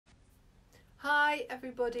Hi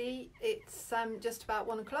everybody, it's just about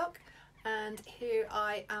 1 o'clock and here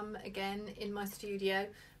I am again in my studio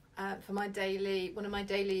for my one of my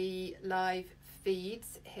daily live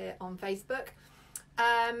feeds here on Facebook,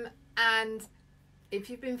 and if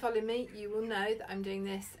you've been following me you will know that I'm doing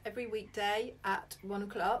this every weekday at 1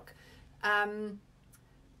 o'clock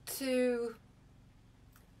to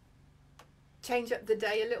change up the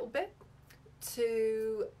day a little bit,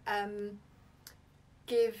 to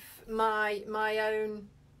give my own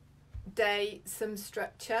day some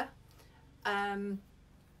structure,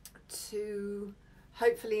 to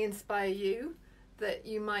hopefully inspire you that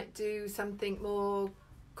you might do something more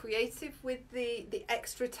creative with the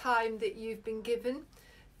extra time that you've been given,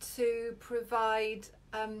 to provide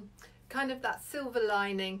kind of that silver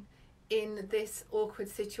lining in this awkward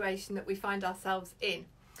situation that we find ourselves in.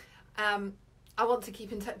 I want to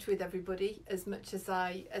keep in touch with everybody as much as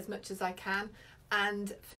I can,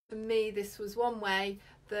 and for me this was one way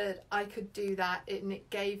that I could do that, and it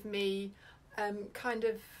gave me it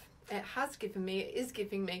is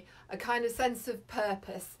giving me a kind of sense of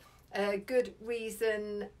purpose, a good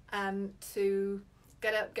reason to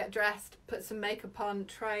get up, get dressed, put some makeup on,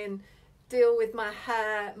 try and deal with my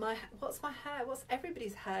hair. What's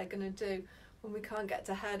everybody's hair gonna do when we can't get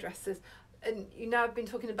to hairdressers? And you know, I've been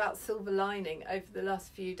talking about silver lining over the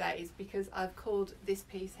last few days because I've called this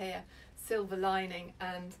piece here Silver Lining,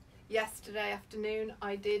 and yesterday afternoon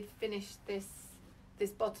I did finish this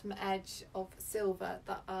bottom edge of silver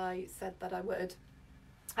that I said that I would.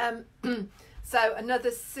 So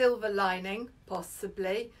another silver lining,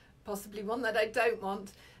 possibly one that I don't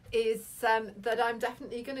want, is that I'm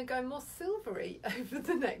definitely going to go more silvery over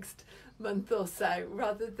the next month or so,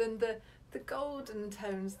 rather than the golden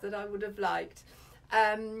tones that I would have liked.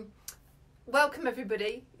 Welcome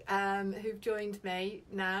everybody who've joined me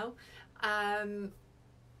now.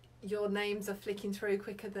 Your names are flicking through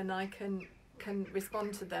quicker than I can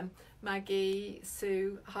respond to them. Maggie,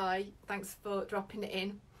 Sue, hi, thanks for dropping it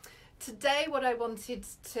in. Today what I wanted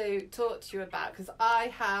to talk to you about, because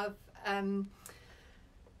I have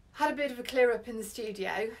had a bit of a clear up in the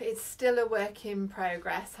studio. It's still a work in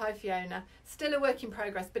progress. Hi Fiona. Still a work in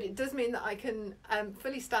progress, but it does mean that I can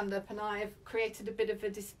fully stand up, and I've created a bit of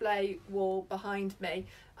a display wall behind me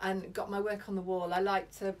and got my work on the wall. I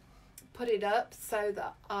like to put it up so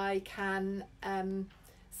that I can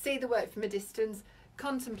see the work from a distance,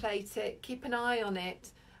 contemplate it, keep an eye on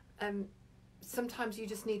it. Sometimes you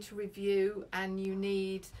just need to review, and you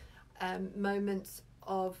need moments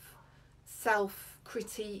of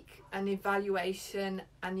self-critique and evaluation,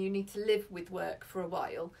 and you need to live with work for a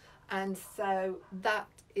while. And so that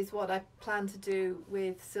is what I plan to do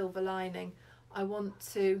with Silver Lining. I want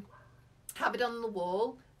to have it on the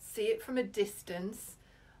wall, see it from a distance,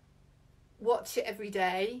 watch it every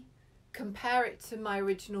day, compare it to my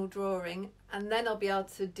original drawing, and then I'll be able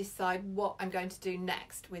to decide what I'm going to do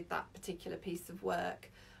next with that particular piece of work.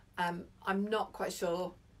 I'm not quite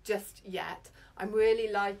sure just yet. I'm really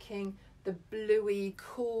liking the bluey,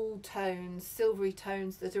 cool tones, silvery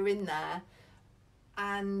tones that are in there,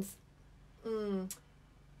 and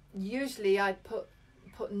usually I'd put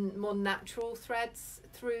more natural threads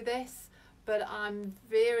through this, but I'm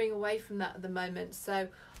veering away from that at the moment, so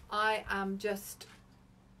I am just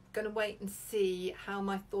going to wait and see how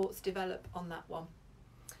my thoughts develop on that one.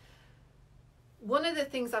 One of the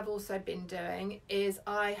things I've also been doing is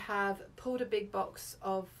I have pulled a big box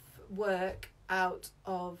of work out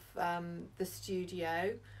of the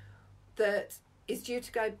studio that is due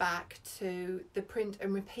to go back to the print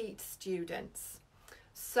and repeat students.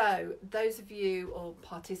 So those of you, or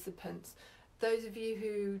participants, those of you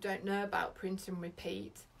who don't know about print and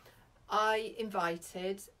repeat, I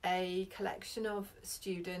invited a collection of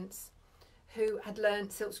students who had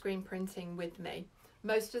learnt silkscreen printing with me.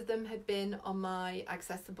 Most of them had been on my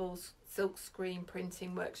accessible silkscreen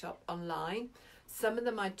printing workshop online. Some of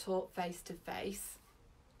them I taught face to face,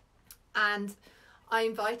 and I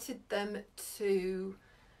invited them to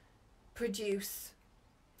produce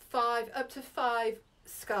up to five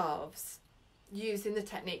scarves using the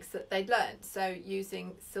techniques that they'd learned. So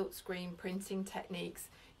using silkscreen printing techniques,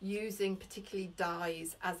 using particularly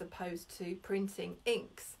dyes as opposed to printing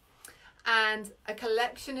inks. And a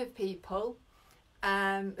collection of people,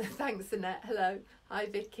 thanks Annette, hello, hi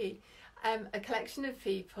Vicky, a collection of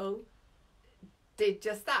people did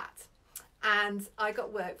just that, and I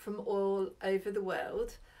got work from all over the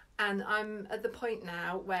world, and I'm at the point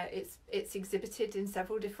now where it's exhibited in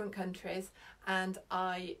several different countries, and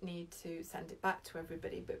I need to send it back to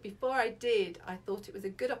everybody. But before I did, I thought it was a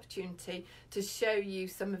good opportunity to show you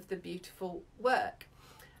some of the beautiful work.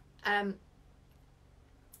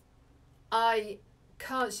 I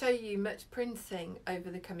can't show you much printing over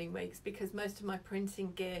the coming weeks because most of my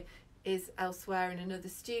printing gear is elsewhere in another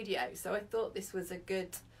studio. So I thought this was a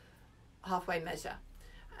good halfway measure.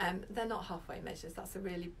 They're not halfway measures. That's a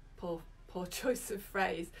really poor choice of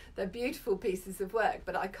phrase. They're beautiful pieces of work,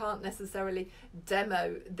 but I can't necessarily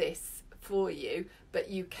demo this for you, but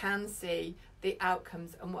you can see the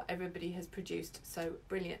outcomes and what everybody has produced so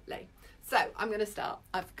brilliantly. So I'm going to start.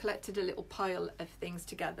 I've collected a little pile of things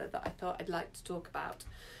together that I thought I'd like to talk about.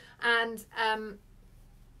 And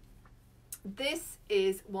this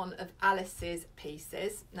is one of Alice's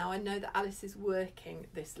pieces. Now I know that Alice is working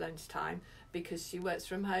this lunchtime because she works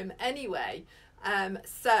from home anyway.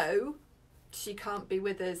 So she can't be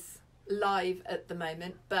with us live at the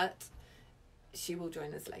moment, but she will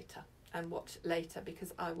join us later and watch later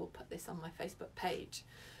because I will put this on my Facebook page.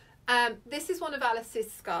 This is one of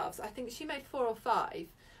Alice's scarves. I think she made 4 or 5,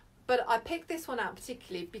 but I picked this one out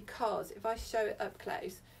particularly because if I show it up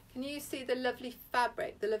close, can you see the lovely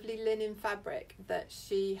fabric, the lovely linen fabric that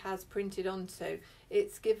she has printed onto?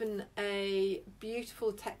 It's given a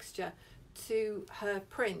beautiful texture to her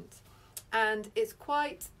print, and it's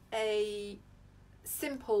quite a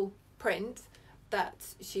simple print that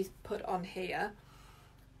she's put on here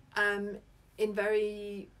in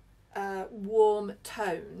very warm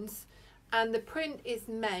tones, and the print is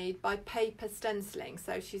made by paper stenciling.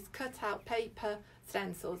 So she's cut out paper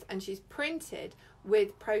stencils and she's printed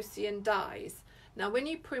with Procyon dies. Now when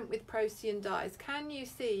you print with Procyon dies, can you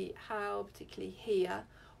see how particularly here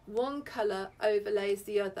one colour overlays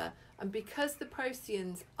the other, and because the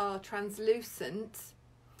Procyons are translucent,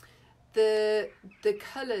 the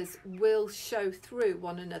colours will show through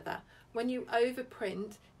one another. When you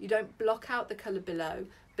overprint, you don't block out the colour below,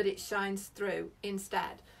 but it shines through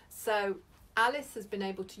instead. So Alice has been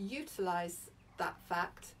able to utilise that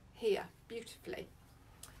fact here beautifully,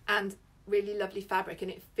 and really lovely fabric,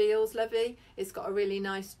 and it feels lovely. It's got a really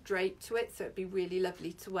nice drape to it, so it'd be really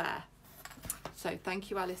lovely to wear. So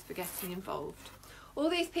thank you, Alice, for getting involved. All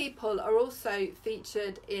these people are also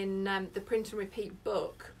featured in the Print and Repeat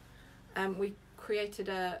book. We created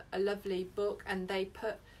a lovely book, and they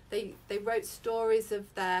wrote stories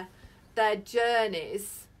of their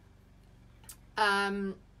journeys,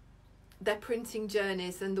 their printing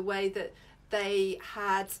journeys, and the way that they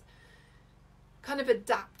had kind of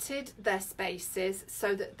adapted their spaces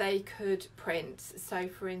so that they could print. So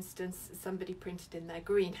for instance, somebody printed in their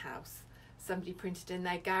greenhouse, somebody printed in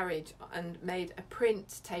their garage and made a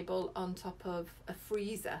print table on top of a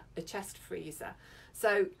freezer, a chest freezer.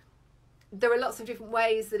 So there are lots of different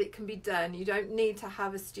ways that it can be done. You don't need to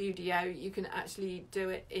have a studio. You can actually do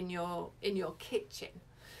it in your kitchen.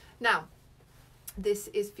 Now, this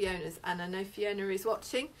is Fiona's, and I know Fiona is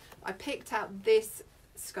watching. I picked out this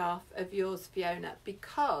scarf of yours, Fiona,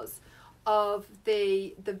 because of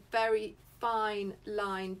the very fine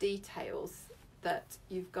line details that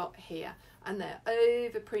you've got here, and they're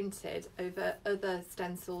overprinted over other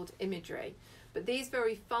stenciled imagery. But these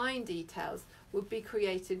very fine details would be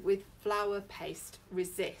created with flower paste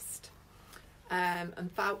resist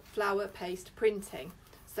and flower paste printing.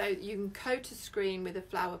 So you can coat a screen with a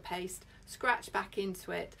flower paste, scratch back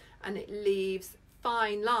into it, and it leaves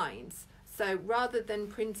fine lines. So rather than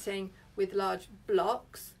printing with large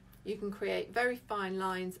blocks, you can create very fine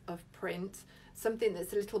lines of print, something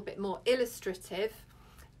that's a little bit more illustrative,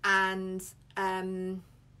 and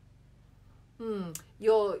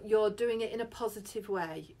you're doing it in a positive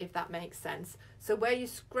way, if that makes sense. So where you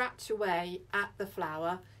scratch away at the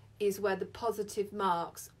flower is where the positive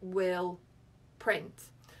marks will print.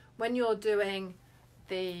 When you're doing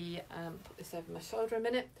the, put this over my shoulder a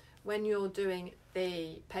minute, when you're doing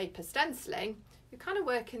the paper stenciling, you're kind of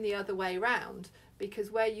working the other way round,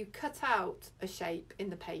 because where you cut out a shape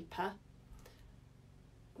in the paper,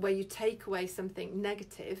 where you take away something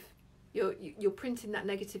negative, you're printing that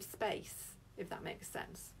negative space, if that makes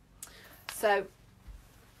sense. So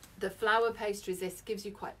the flower paste resist gives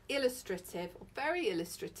you quite illustrative, or very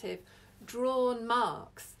illustrative, drawn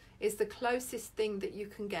marks. Is the closest thing that you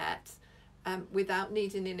can get without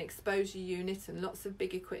needing an exposure unit and lots of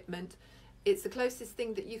big equipment. It's the closest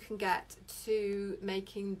thing that you can get to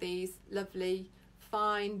making these lovely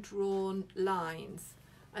fine drawn lines.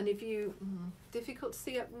 And if you, difficult to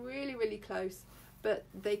see up really close, but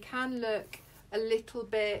they can look a little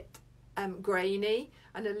bit grainy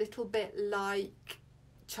and a little bit like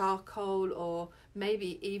charcoal, or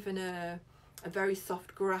maybe even a very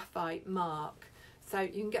soft graphite mark. So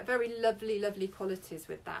you can get very lovely qualities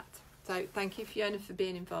with that. So thank you, Fiona, for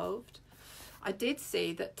being involved. I did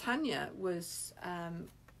see that Tanya was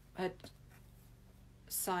had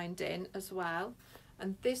signed in as well,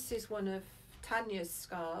 and this is one of Tanya's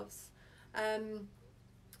scarves.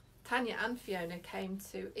 Tanya and Fiona came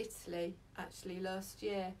to Italy actually last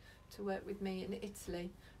year to work with me in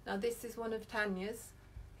Italy. Now this is one of Tanya's.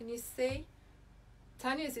 Can you see?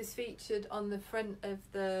 Tanya's is featured on the front of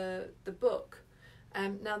the book.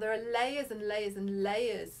 Now there are layers and layers and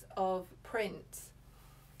layers of print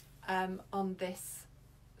on this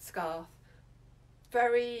scarf.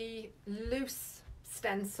 Very loose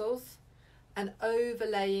stencils and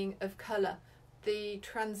overlaying of colour. The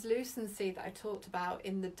translucency that I talked about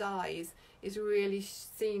in the dyes is really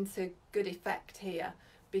seen to good effect here,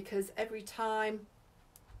 because every time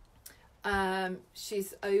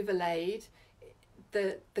she's overlaid,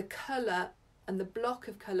 the colour and the block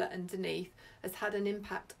of colour underneath has had an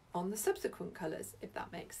impact on the subsequent colours, if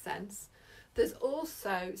that makes sense. There's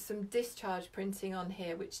also some discharge printing on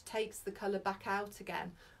here which takes the colour back out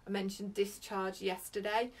again. I mentioned discharge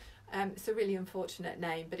yesterday. It's a really unfortunate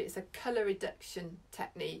name, but it's a colour reduction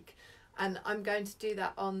technique, and I'm going to do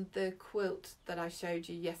that on the quilt that I showed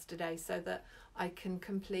you yesterday so that I can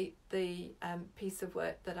complete the piece of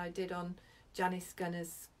work that I did on Janice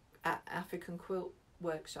Gunner's African quilt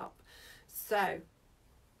workshop. So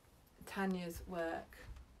Tanya's work,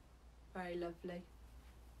 very lovely.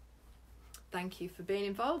 Thank you for being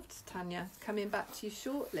involved, Tanya. Coming back to you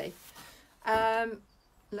shortly.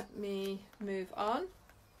 Let me move on.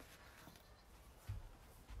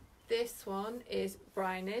 This one is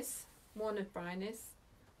Bryony's, one of Bryony's.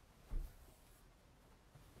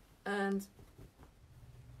 And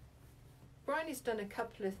Bryony's done a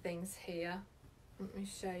couple of things here. Let me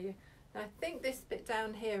show you. Now, I think this bit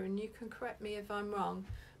down here, and you can correct me if I'm wrong,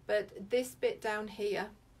 but this bit down here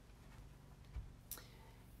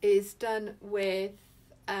is done with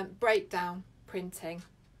breakdown printing.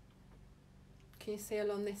 Can you see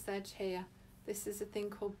along this edge here? This is a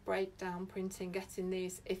thing called breakdown printing, getting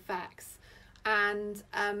these effects. And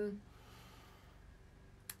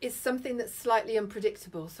it's something that's slightly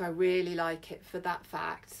unpredictable, so I really like it for that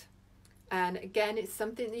fact. And again, it's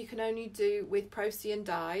something that you can only do with Procyon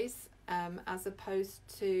dyes, as opposed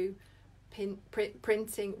to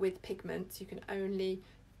printing with pigments. You can only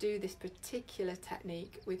do this particular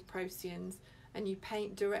technique with Procyons, and you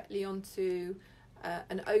paint directly onto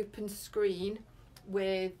an open screen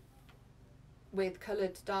with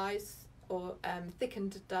coloured dyes or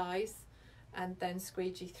thickened dyes, and then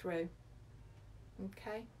squeegee through.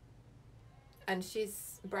 Okay, and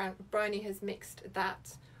Bryony has mixed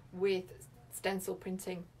that with stencil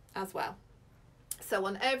printing as well. So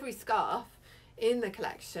on every scarf in the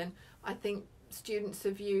collection, I think students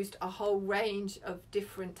have used a whole range of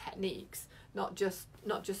different techniques, not just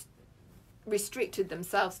restricted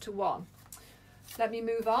themselves to one. Let me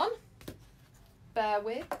move on. Bear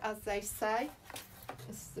with, as they say.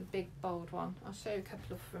 This is a big bold one. I'll show you a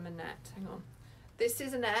couple from Annette. Hang on. This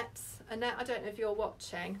is Annette. Annette, I don't know if you're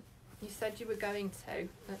watching. You said you were going to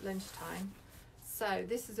at lunchtime. So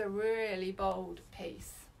this is a really bold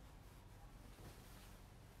piece.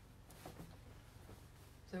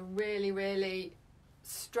 So really, really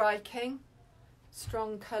striking,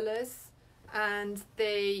 strong colours, and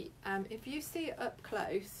the if you see it up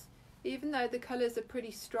close, even though the colours are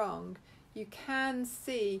pretty strong, you can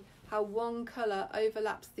see how one colour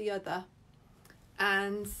overlaps the other,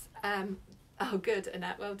 and oh good,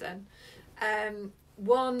 Annette, well done.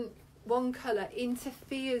 One colour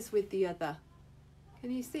interferes with the other.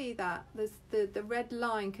 Can you see that? There's the red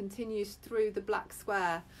line continues through the black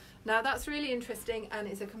square. Now that's really interesting, and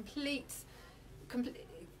it's a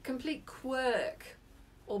complete quirk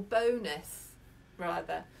or bonus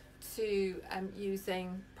rather to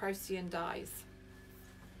using Procyon dyes.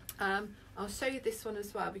 I'll show you this one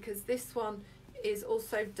as well, because this one is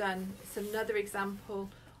also done. It's another example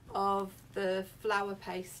of the flower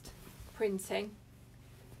paste printing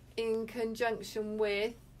in conjunction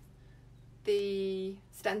with the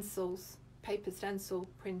stencils, paper stencil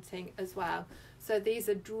printing as well. So these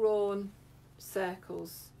are drawn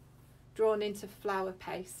circles, drawn into flower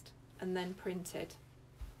paste and then printed.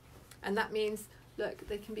 And that means, look,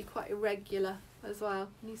 they can be quite irregular as well.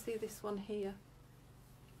 Can you see this one here?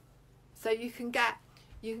 So you can get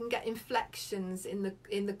inflections in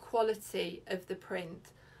the quality of the print.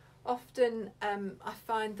 Often I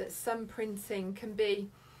find that some printing can be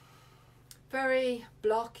very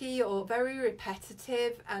blocky or very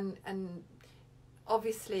repetitive, and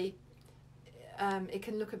obviously it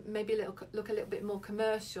can look a little bit more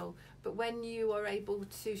commercial. But when you are able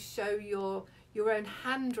to show your own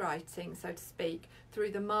handwriting, so to speak,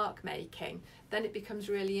 through the mark making, then it becomes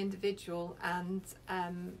really individual and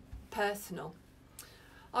personal.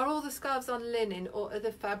 Are all the scarves on linen or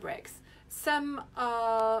other fabrics? Some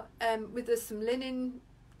are there's some linen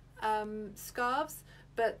scarves,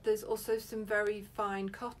 but there's also some very fine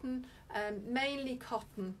cotton, mainly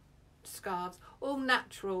cotton scarves, all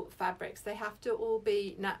natural fabrics. They have to all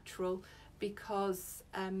be natural because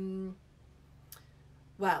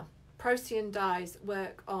well, Procyon dyes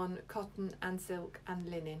work on cotton and silk and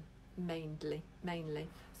linen mainly,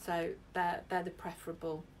 so they're the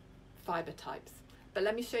preferable fibre types. But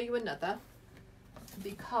let me show you another,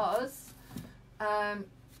 because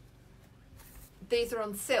these are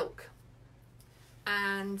on silk,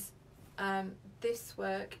 and this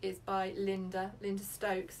work is by Linda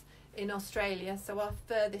Stokes in Australia, so our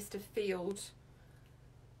furthest afield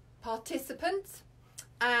participant.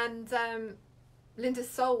 And Linda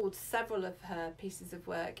sold several of her pieces of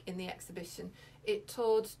work in the exhibition. It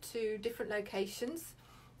toured to different locations.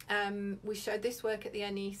 We showed this work at the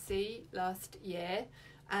NEC last year,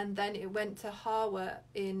 and then it went to Hawa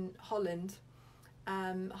in Holland.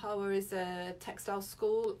 Hawa is a textile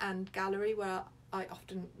school and gallery where I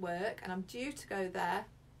often work, and I'm due to go there,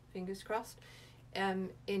 fingers crossed,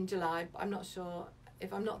 in July. I'm not sure.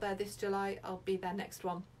 If I'm not there this July, I'll be there next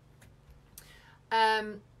one.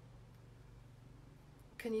 Can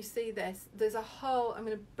you see this? There's a whole, I'm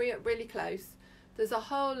going to bring it really close. There's a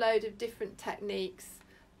whole load of different techniques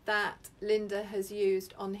that Linda has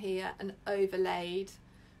used on here and overlaid.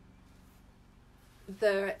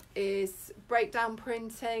 There is breakdown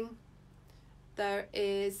printing. There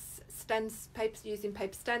is using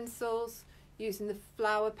paper stencils, using the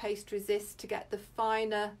flower paste resist to get the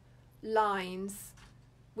finer lines,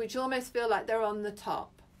 which almost feel like they're on the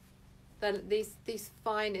top. These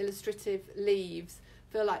fine illustrative leaves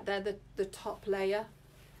feel like they're the top layer.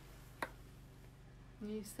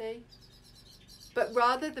 You see? But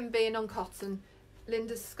rather than being on cotton,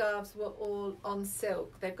 Linda's scarves were all on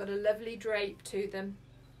silk. They've got a lovely drape to them,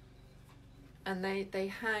 and they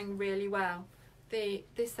hang really well.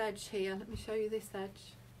 This edge here, let me show you this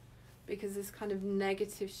edge, because there's kind of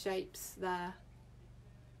negative shapes there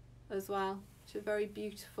as well, which are very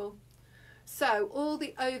beautiful. So all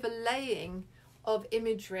the overlaying of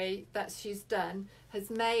imagery that she's done has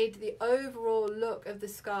made the overall look of the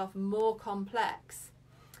scarf more complex,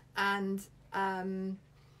 and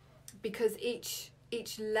because each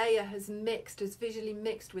layer has visually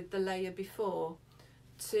mixed with the layer before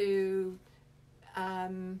to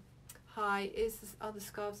are the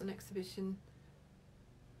scarves on exhibition?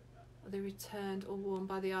 Are they returned or worn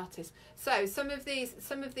by the artist? So some of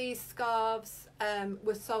these scarves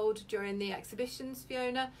were sold during the exhibitions,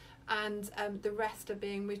 Fiona, and the rest are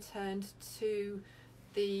being returned to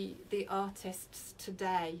the artists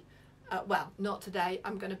today. Well, not today.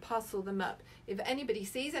 I'm going to parcel them up. If anybody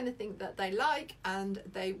sees anything that they like and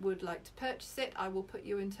they would like to purchase it, I will put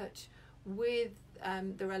you in touch with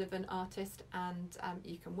the relevant artist, and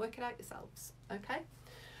you can work it out yourselves. Okay.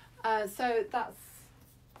 So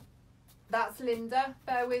that's Linda.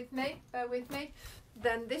 Bear with me.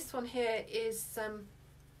 Then this one here is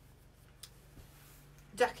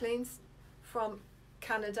Jacqueline's from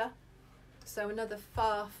Canada. So another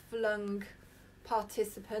far-flung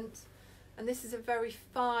participant. And this is a very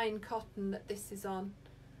fine cotton that this is on.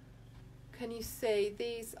 Can you see?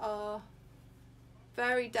 These are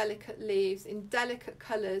very delicate leaves in delicate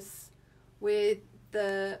colours, with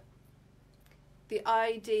the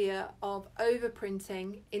idea of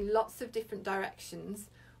overprinting in lots of different directions,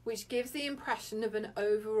 which gives the impression of an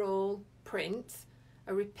overall print,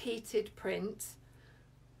 a repeated print,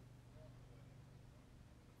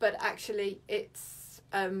 but actually it's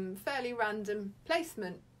fairly random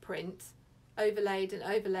placement print, overlaid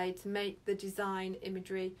to make the design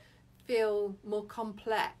imagery feel more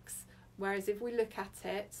complex. Whereas if we look at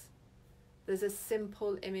it, there's a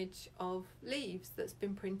simple image of leaves that's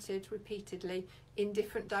been printed repeatedly in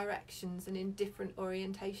different directions and in different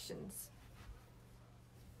orientations.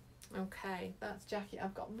 Okay, that's Jackie.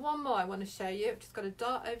 I've got one more I want to show you. I've just got to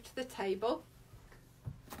dart over to the table.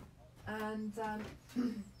 And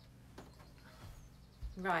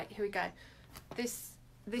right, here we go. This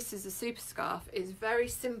is a super scarf. It's very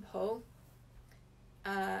simple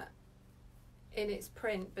in its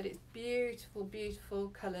print, but it's beautiful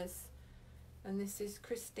colours. And this is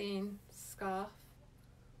Christine's scarf,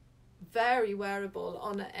 very wearable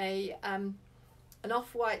on an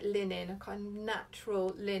off-white linen, a kind of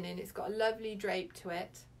natural linen. It's got a lovely drape to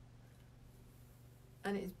it,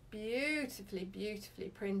 and it's beautifully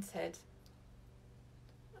printed.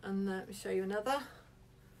 And let me show you another.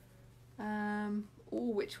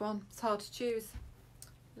 Which one? It's hard to choose.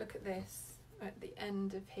 Look at this at the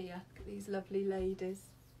end of here. Look at these lovely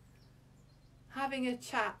ladies having a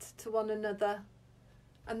chat to one another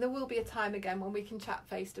And there will be a time again when we can chat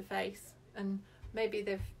face to face, and maybe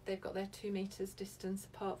they've got their 2 meters distance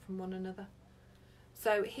apart from one another.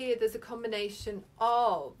 So here there's a combination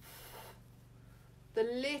of the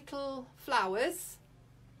little flowers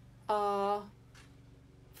are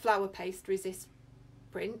flower paste resist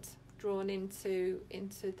print drawn into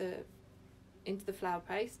the flower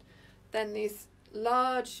paste. Then these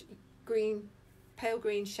large green, pale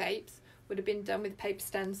green shapes would have been done with paper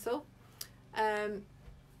stencil.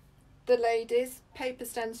 The ladies, paper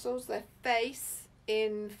stencils, their face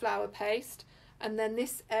in flower paste, and then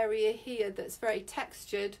this area here that's very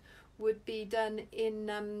textured would be done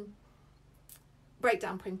in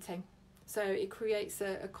breakdown printing. So it creates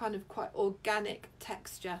a kind of quite organic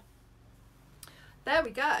texture. There we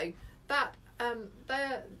go. That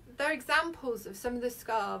they're examples of some of the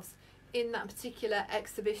scarves in that particular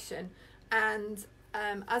exhibition, and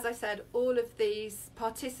as I said, all of these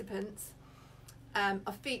participants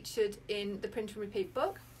are featured in the Print and Repeat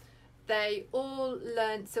book. They all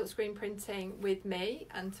learned silkscreen printing with me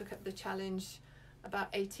and took up the challenge about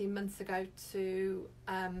 18 months ago to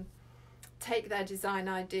take their design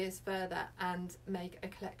ideas further and make a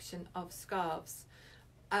collection of scarves.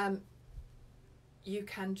 You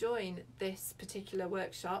can join this particular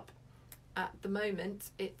workshop at the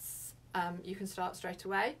moment. It's you can start straight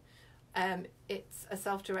away. It's a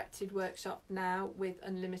self-directed workshop now with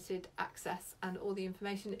unlimited access, and all the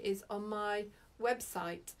information is on my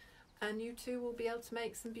website, and you too will be able to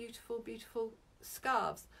make some beautiful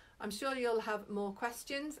scarves. I'm sure you'll have more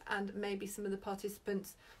questions, and maybe some of the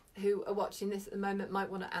participants who are watching this at the moment might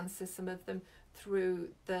want to answer some of them through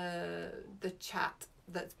the chat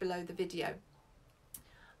that's below the video.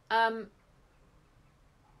 I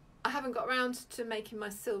haven't got around to making my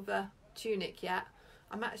silver tunic yet.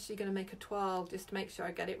 I'm actually going to make a toile just to make sure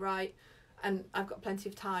I get it right, and I've got plenty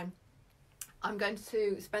of time. I'm going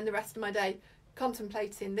to spend the rest of my day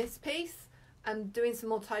contemplating this piece and doing some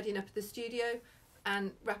more tidying up at the studio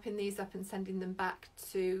and wrapping these up and sending them back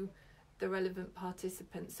to the relevant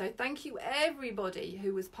participants. So thank you everybody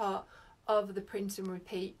who was part of the Print and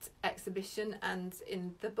Repeat exhibition and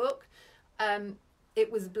in the book. It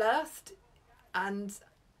was blessed, and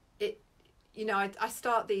it, you know, I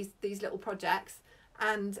start these little projects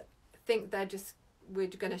and think we're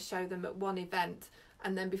going to show them at one event,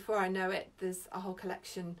 and then before I know it, there's a whole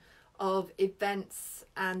collection of events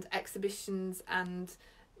and exhibitions, and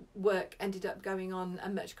work ended up going on a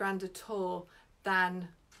much grander tour than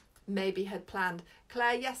maybe had planned.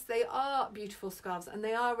 Claire, yes, they are beautiful scarves and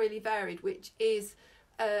they are really varied, which is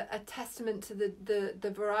a testament to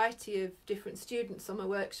the variety of different students on my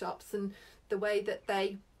workshops and the way that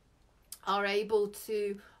they are able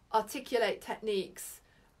to articulate techniques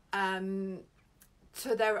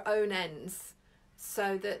to their own ends,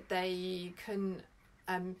 so that they can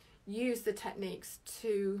use the techniques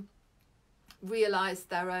to realise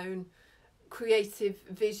their own creative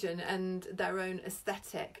vision and their own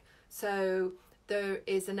aesthetic. So there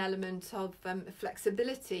is an element of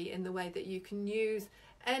flexibility in the way that you can use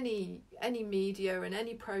any media and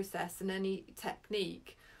any process and any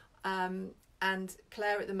technique. And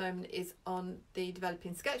Claire at the moment is on the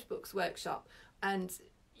Developing Sketchbooks workshop, and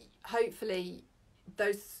hopefully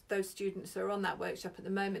those students who are on that workshop at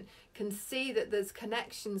the moment can see that there's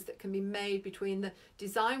connections that can be made between the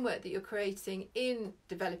design work that you're creating in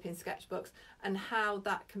Developing Sketchbooks and how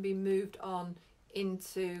that can be moved on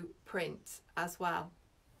into print as well.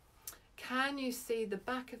 Can you see the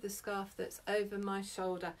back of the scarf that's over my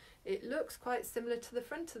shoulder? It looks quite similar to the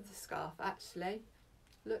front of the scarf, actually.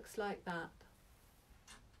 Looks like that.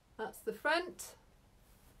 That's the front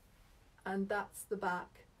and that's the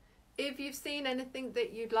back. If you've seen anything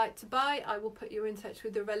that you'd like to buy, I will put you in touch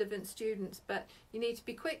with the relevant students, but you need to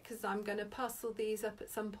be quick because I'm going to parcel these up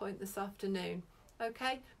at some point this afternoon.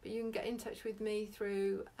 Okay, but you can get in touch with me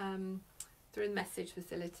through the message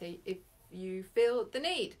facility if you feel the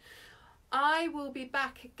need. I will be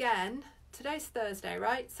back again. Today's Thursday,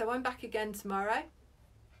 right? So I'm back again tomorrow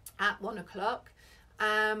at 1 o'clock.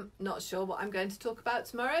 Not sure what I'm going to talk about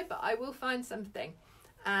tomorrow, but I will find something.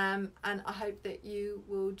 And I hope that you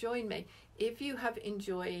will join me. If you have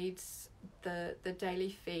enjoyed the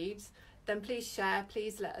daily feeds, then please share,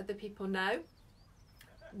 please let other people know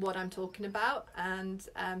what I'm talking about, and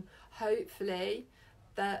hopefully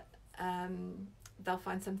that they'll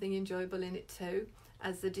find something enjoyable in it too,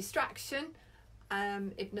 as a distraction,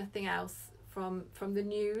 if nothing else, from the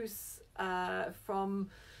news, from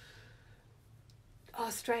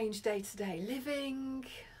our strange day-to-day living.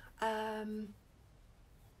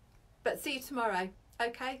 But see you tomorrow.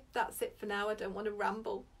 Okay, that's it for now. I don't want to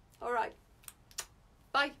ramble. All right,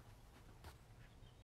 bye.